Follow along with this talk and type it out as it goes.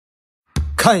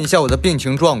看一下我的病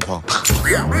情状况。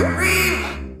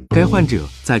该患者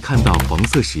在看到黄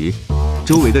色时，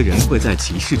周围的人会在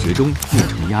其视觉中变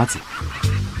成鸭子；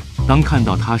当看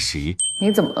到它时，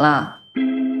你怎么了？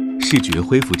视觉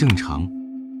恢复正常。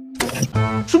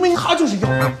说明他就是要。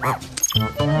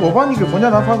我帮你给冯家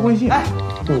南发个微信。哎，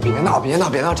你别闹，别闹，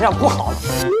别闹，这样不好。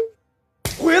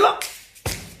回了，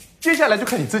接下来就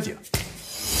看你自己了。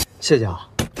谢谢啊。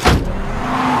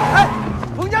哎，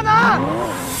冯家南，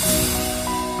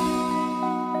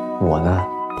我呢？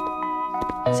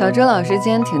小周老师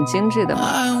今天挺精致的嘛。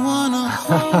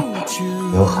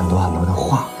有很多很多的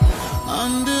话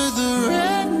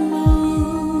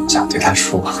想对他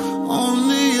说。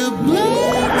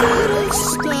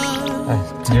哎，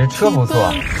你这车不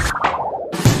错。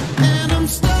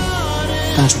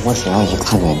但是我只要一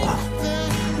看见他，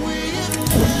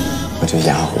我就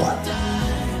哑火了。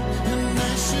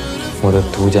我的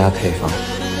独家配方。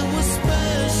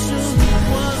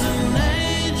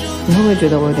你会不会觉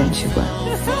得我有点奇怪？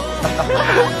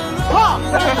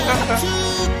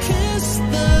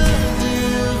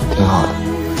挺好的。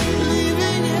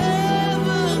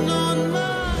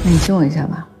那你亲我一下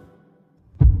吧。